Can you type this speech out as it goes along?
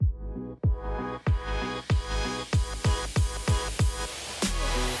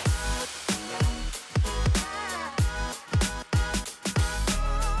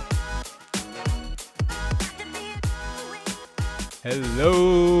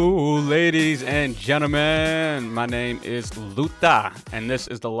Hello, ladies and gentlemen. My name is Luta, and this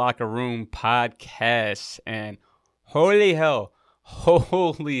is the Locker Room Podcast. And holy hell,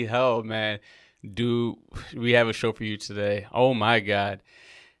 man, do we have a show for you today? Oh my God.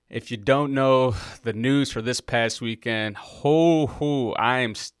 If you don't know the news for this past weekend, I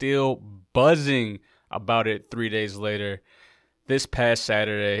am still buzzing about it 3 days later. This past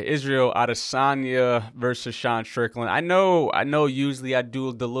Saturday, Israel Adesanya versus Sean Strickland. I know usually I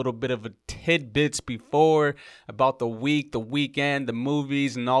do the little bit of a tidbits before about the week, the weekend, the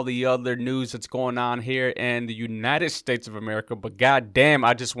movies, and all the other news that's going on here in the United States of America. But goddamn,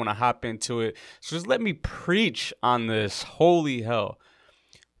 I just want to hop into it. So just let me preach on this. Holy hell.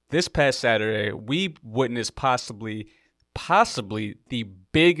 This past Saturday, we witnessed possibly the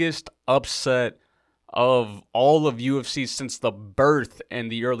biggest upset of all of UFC since the birth in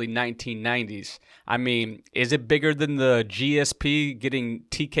the early 1990s. I mean, is it bigger than the GSP getting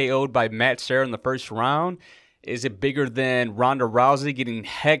TKO'd by Matt Serra in the first round? Is it bigger than Ronda Rousey getting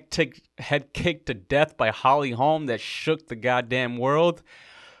head kicked to death by Holly Holm that shook the goddamn world?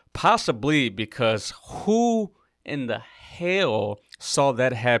 Possibly, because who in the hell saw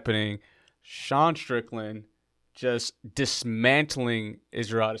that happening? Sean Strickland just dismantling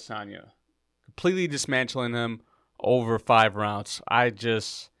Israel Adesanya. Completely dismantling him over 5 rounds. I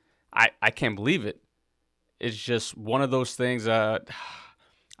can't believe it. It's just one of those things. Hold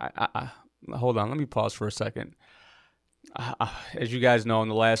on, let me pause for a second. As you guys know, in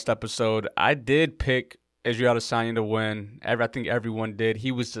the last episode, I did pick Israel Adesanya to win. I think everyone did.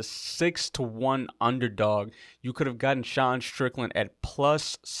 He was a 6-1 underdog. You could have gotten Sean Strickland at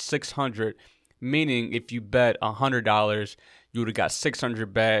plus 600, meaning if you bet $100, you would have got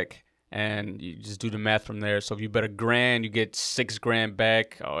 600 back. And you just do the math from there. So if you bet $1,000, you get $6,000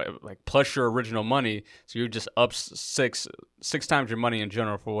 back, like plus your original money. So you're just up six times your money in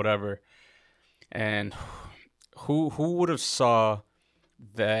general for whatever. And who would have saw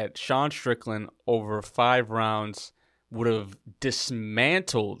that Sean Strickland over 5 rounds would have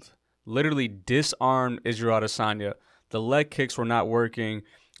literally disarmed Israel Adesanya. The leg kicks were not working.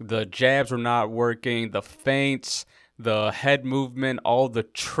 The jabs were not working. The feints, the head movement, all the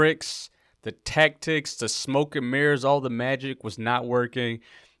tricks, the tactics, the smoke and mirrors, all the magic was not working.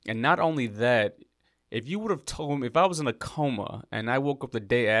 And not only that, if you would have told me, if I was in a coma and I woke up the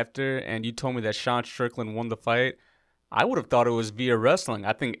day after and you told me that Sean Strickland won the fight, I would have thought it was via wrestling.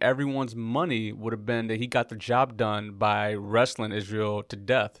 I think everyone's money would have been that he got the job done by wrestling Israel to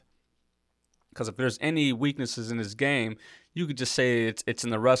death. Because if there's any weaknesses in his game, you could just say it's in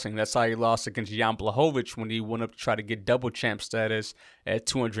the wrestling. That's how he lost against Jan Blachowicz when he went up to try to get double champ status at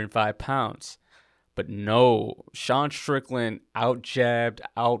 205 pounds. But no, Sean Strickland out-jabbed,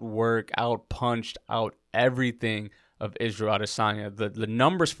 out-worked, out-punched, out-everything of Israel Adesanya. The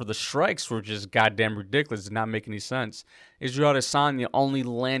numbers for the strikes were just goddamn ridiculous. Did not make any sense. Israel Adesanya only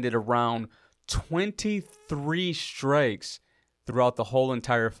landed around 23 strikes throughout the whole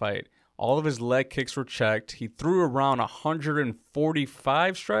entire fight. All of his leg kicks were checked. He threw around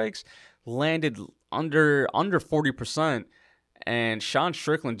 145 strikes, landed under 40%, and Sean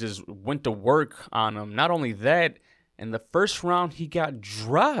Strickland just went to work on him. Not only that, in the first round, he got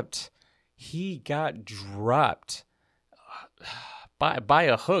dropped. By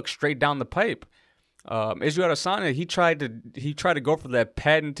a hook straight down the pipe. Israel Adesanya, he tried to go for that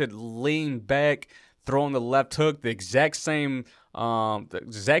patented lean back, throwing the left hook, the exact same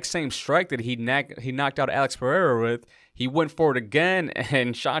strike that he knocked out Alex Pereira with. He went for it again,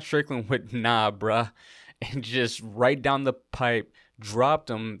 and Sean Strickland went, nah, bruh, and just right down the pipe,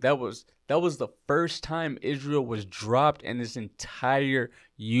 dropped him. That was the first time Israel was dropped in his entire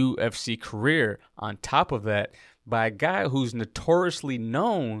UFC career. On top of that, by a guy who's notoriously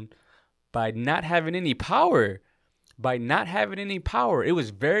known by not having any power. It was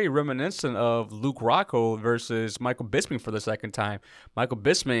very reminiscent of Luke Rockhold versus Michael Bisping for the second time. Michael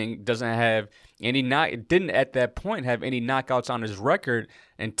Bisping didn't at that point have any knockouts on his record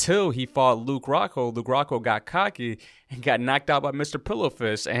until he fought Luke Rockhold. Luke Rockhold got cocky and got knocked out by Mr.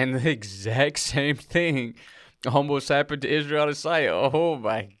 Pillowfist. And the exact same thing almost happened to Israel Adesanya. Oh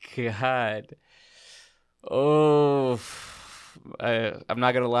my God. Oh, I'm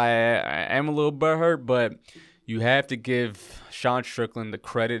not going to lie. I am a little butthurt, but you have to give Sean Strickland the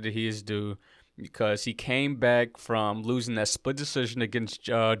credit that he is due, because he came back from losing that split decision against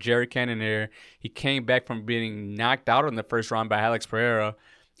Jared Cannonier. He came back from being knocked out in the first round by Alex Pereira,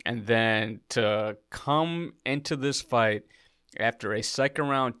 and then to come into this fight after a second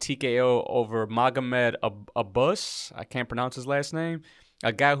round TKO over Magomed Abbas, I can't pronounce his last name,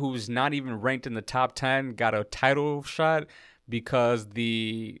 a guy who's not even ranked in the top 10, got a title shot, because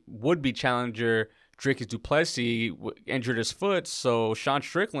the would-be challenger Dricus Du Plessis injured his foot, so Sean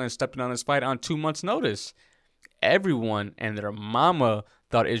Strickland stepped in on this fight on 2 months' notice. Everyone and their mama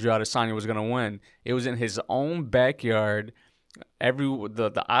thought Israel Adesanya was going to win. It was in his own backyard.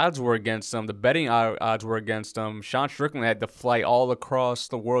 The odds were against him. The betting odds were against him. Sean Strickland had to fly all across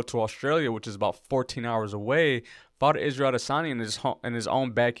the world to Australia, which is about 14 hours away. Fought Israel Adesanya in his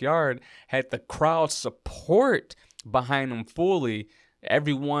own backyard. Had the crowd support behind him fully.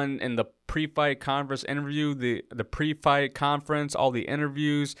 Everyone in the pre-fight conference interview, the pre-fight conference, all the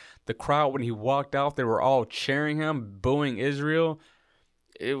interviews, the crowd when he walked out, they were all cheering him, booing Israel.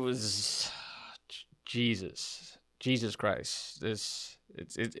 It was Jesus Christ. It's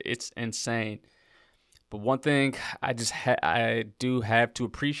insane. But one thing I do have to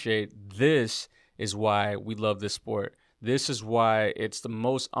appreciate, this is why we love this sport. This is why it's the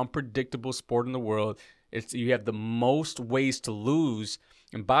most unpredictable sport in the world. You have the most ways to lose.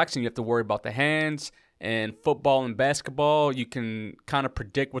 In boxing, you have to worry about the hands. In football and basketball, you can kind of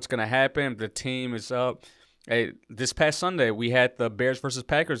predict what's going to happen if the team is up. This past Sunday, we had the Bears versus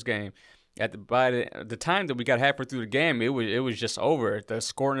Packers game. By the time that we got halfway through the game, it was just over. The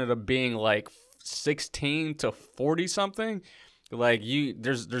score ended up being like 16-40 something. Like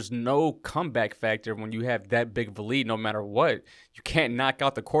there's no comeback factor when you have that big of a lead. No matter what, you can't knock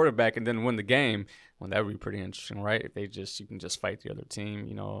out the quarterback and then win the game. Well, that would be pretty interesting, right? If you can just fight the other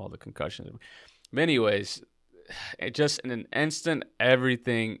team, all the concussions. But anyways, it just in an instant,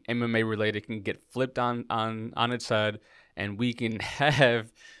 everything MMA related can get flipped on its head, and we can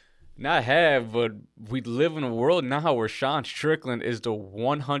but we live in a world now where Sean Strickland is the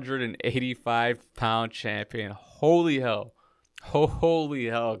 185-pound champion. Holy hell,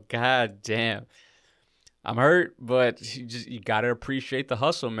 god damn. I'm hurt, but you got to appreciate the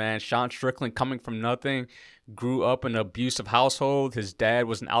hustle, man. Sean Strickland, coming from nothing, grew up in an abusive household. His dad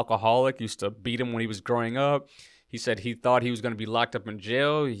was an alcoholic, used to beat him when he was growing up. He said he thought he was going to be locked up in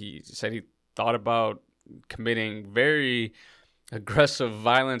jail. He said he thought about committing very aggressive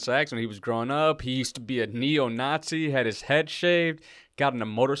violence acts when he was growing up. He used to be a neo-Nazi, had his head shaved, got in a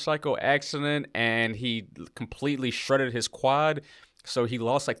motorcycle accident, and he completely shredded his quad. So he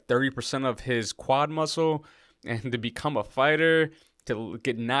lost like 30% of his quad muscle, and to become a fighter, to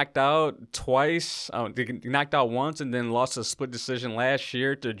get knocked out twice, to get knocked out once, and then lost a split decision last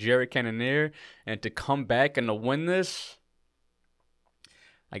year to Jared Cannonier, and to come back and to win this.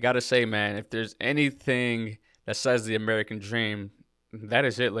 I gotta say, man, if there's anything that says the American dream, that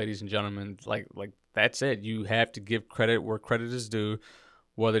is it, ladies and gentlemen. Like that's it. You have to give credit where credit is due.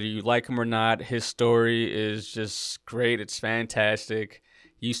 Whether you like him or not, his story is just great. It's fantastic.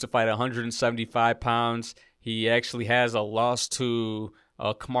 He used to fight 175 pounds. He actually has a loss to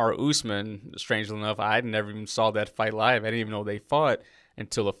Kamaru Usman, strangely enough. I never even saw that fight live. I didn't even know they fought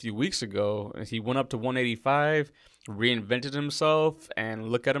until a few weeks ago. He went up to 185, reinvented himself, and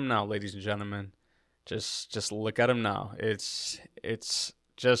look at him now, ladies and gentlemen. Just look at him now. It's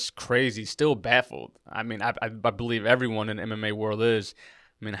just crazy. Still baffled. I mean, I believe everyone in the MMA world is.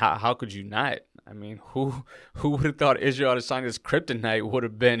 I mean, how could you not? I mean, who would have thought Israel Adesanya's kryptonite would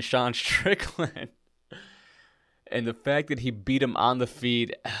have been Sean Strickland? And the fact that he beat him on the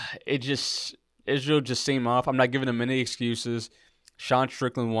feet, Israel just seemed off. I'm not giving him any excuses. Sean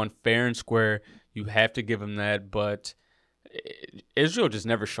Strickland won fair and square. You have to give him that, but Israel just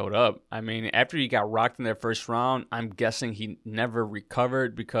never showed up. I mean, after he got rocked in that first round, I'm guessing he never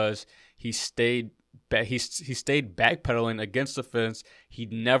recovered because he stayed backpedaling against the fence. He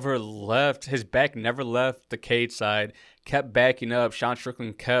never left. His back never left the cage side. Kept backing up. Sean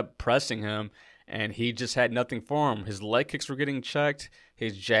Strickland kept pressing him, and he just had nothing for him. His leg kicks were getting checked.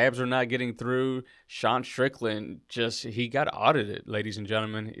 His jabs were not getting through. Sean Strickland he got audited, ladies and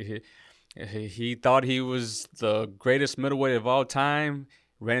gentlemen. He thought he was the greatest middleweight of all time.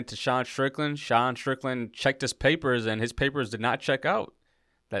 Ran into Sean Strickland. Sean Strickland checked his papers, and his papers did not check out.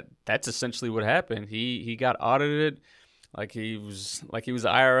 That's essentially what happened. He got audited like he was the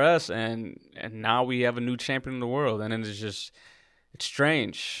IRS, and now we have a new champion in the world, and it's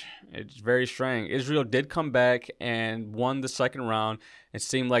strange. It's very strange. Israel did come back and won the second round. It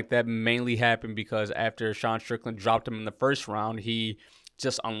seemed like that mainly happened because after Sean Strickland dropped him in the first round, he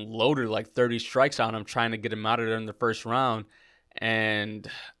just unloaded like 30 strikes on him, trying to get him out of there in the first round, and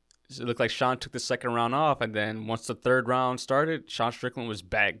it looked like Sean took the second round off, and then once the third round started, Sean Strickland was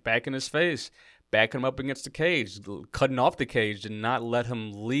back in his face, backing him up against the cage, cutting off the cage, did not let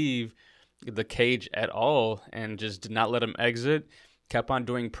him leave the cage at all, and just did not let him exit, kept on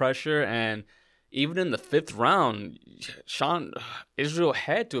doing pressure, and even in the fifth round, Israel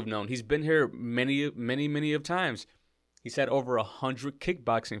had to have known. He's been here many of times. He's had over 100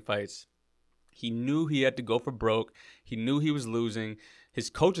 kickboxing fights. He knew he had to go for broke. He knew he was losing. His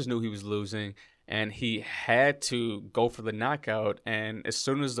coaches knew he was losing, and he had to go for the knockout. And as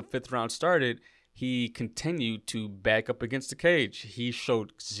soon as the fifth round started, he continued to back up against the cage. He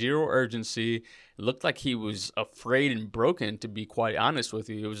showed zero urgency. It looked like he was afraid and broken, to be quite honest with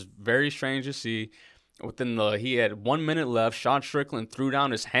you. It was very strange to see. He had 1 minute left. Sean Strickland threw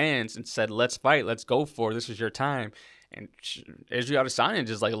down his hands and said, "Let's fight. Let's go for it. This is your time." And Israel Adesanya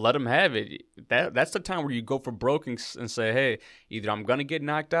just like let him have it. That's the time where you go for broke and say, "Hey, either I'm gonna get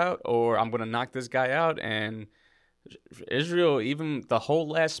knocked out or I'm gonna knock this guy out." And Israel, even the whole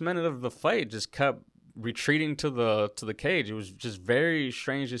last minute of the fight, just kept retreating to the cage. It was just very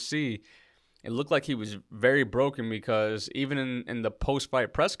strange to see. It looked like he was very broken because even in the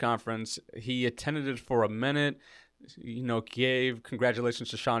post-fight press conference, he attended it for a minute, gave congratulations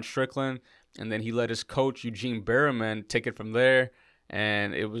to Sean Strickland, and then he let his coach, Eugene Berriman, take it from there.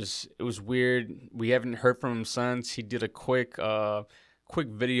 And it was weird. We haven't heard from him since. He did a quick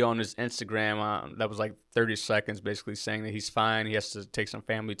video on his Instagram that was like 30 seconds, basically saying that he's fine. He has to take some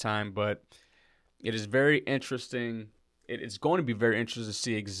family time, but it is very interesting. It's going to be very interesting to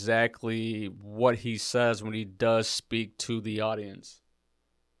see exactly what he says when he does speak to the audience,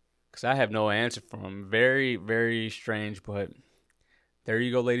 because I have no answer for him. Very, very strange, but there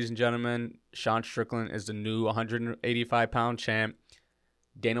you go, ladies and gentlemen. Sean Strickland is the new 185-pound champ.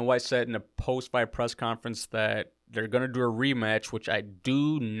 Dana White said in a post-fight press conference that they're going to do a rematch, which I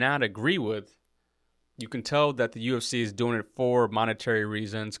do not agree with. You can tell that the UFC is doing it for monetary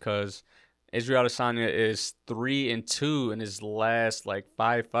reasons, because Israel Adesanya is 3-2 in his last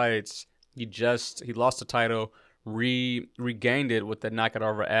 5 fights. He lost the title, regained it with the knockout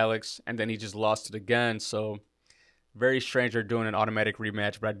over Alex, and then he just lost it again. So very strange they're doing an automatic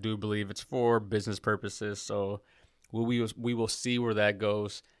rematch, but I do believe it's for business purposes. So we will see where that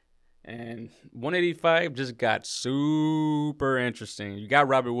goes. And 185 just got super interesting. You got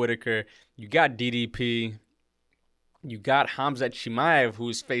Robert Whittaker, you got DDP, you got Khamzat Chimaev, who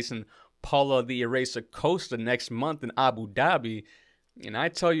is facing Paulo the Eraser Costa next month in Abu Dhabi. And I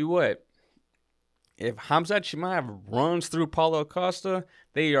tell you what, if Khamzat Chimaev runs through Paulo Costa,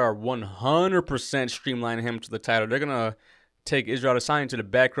 they are 100% streamlining him to the title. They're going to take Israel Adesanya to the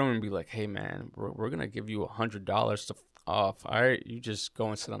back room and be like, "Hey, man, we're going to give you $100 off. All right, you just go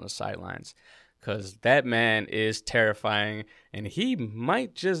and sit on the sidelines." Because that man is terrifying, and he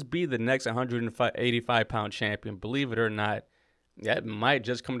might just be the next 185-pound champion. Believe it or not, that might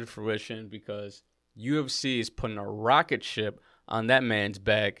just come to fruition, because UFC is putting a rocket ship on that man's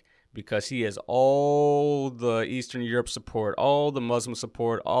back, because he has all the Eastern Europe support, all the Muslim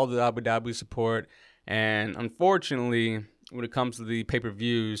support, all the Abu Dhabi support. And unfortunately, when it comes to the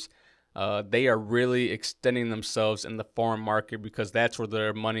pay-per-views, they are really extending themselves in the foreign market, because that's where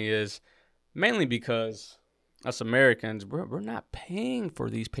their money is. Mainly because us Americans, we're not paying for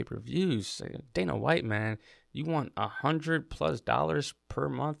these pay-per-views. Dana White, man, you want $100+ per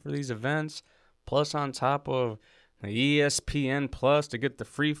month for these events, plus on top of the ESPN Plus to get the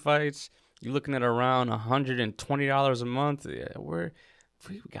free fights. You're looking at around $120 a month. Yeah,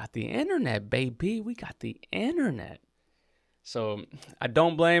 we got the internet, baby. We got the internet. So I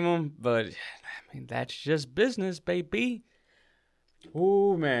don't blame him, but I mean, that's just business, baby.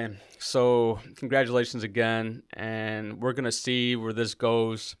 Oh, man. So congratulations again. And we're going to see where this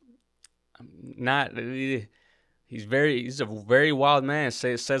goes. He's a very wild man.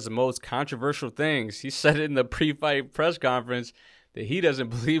 Says the most controversial things. He said in the pre-fight press conference that he doesn't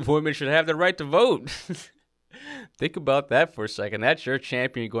believe women should have the right to vote. Think about that for a second. That's your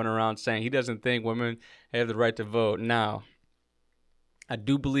champion going around saying he doesn't think women have the right to vote. Now, I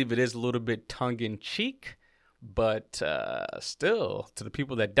do believe it is a little bit tongue-in-cheek, but still, to the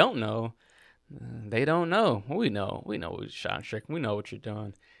people that don't know, they don't know. We know Sean Strickland. We know what you're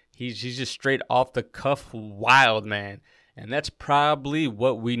doing. He's just straight off the cuff wild man. And that's probably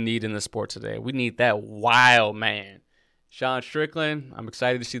what we need in the sport today. We need that wild man. Sean Strickland, I'm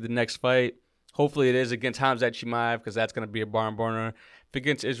excited to see the next fight. Hopefully it is against Khamzat Chimaev, because that's going to be a barn burner. If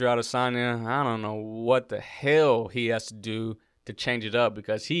against Israel Adesanya, I don't know what the hell he has to do to change it up,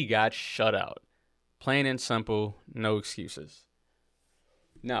 because he got shut out. Plain and simple, no excuses.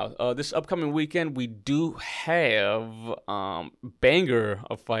 Now, this upcoming weekend, we do have banger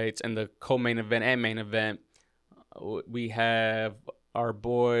of fights in the co-main event and main event. We have our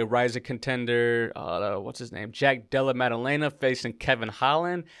boy, rising contender, what's his name? Jack Della Maddalena facing Kevin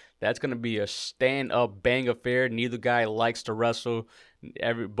Holland. That's going to be a stand-up bang affair. Neither guy likes to wrestle.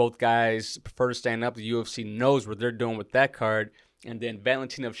 Both guys prefer to stand up. The UFC knows what they're doing with that card. And then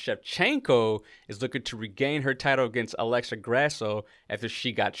Valentina Shevchenko is looking to regain her title against Alexa Grasso after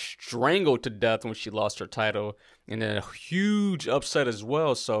she got strangled to death when she lost her title. And then a huge upset as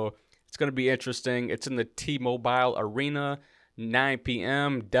well. So it's going to be interesting. It's in the T-Mobile Arena, 9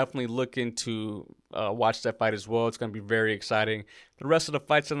 p.m. Definitely looking to watch that fight as well. It's going to be very exciting. The rest of the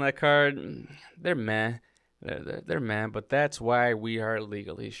fights on that card, they're meh. They're meh, but that's why we are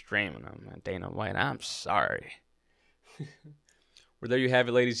legally streaming them. Dana White, I'm sorry. Well, there you have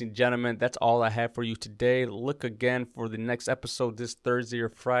it, ladies and gentlemen. That's all I have for you today. Look again for the next episode this Thursday or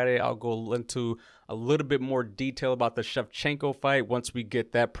Friday. I'll go into a little bit more detail about the Shevchenko fight once we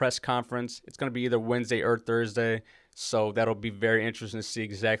get that press conference. It's going to be either Wednesday or Thursday, so that'll be very interesting to see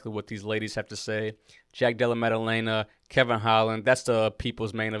exactly what these ladies have to say. Jack Della Maddalena, Kevin Holland, that's the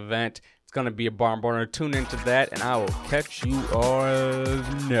people's main event. It's going to be a barn burner. Tune into that, and I will catch you all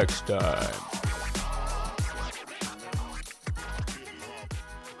next time.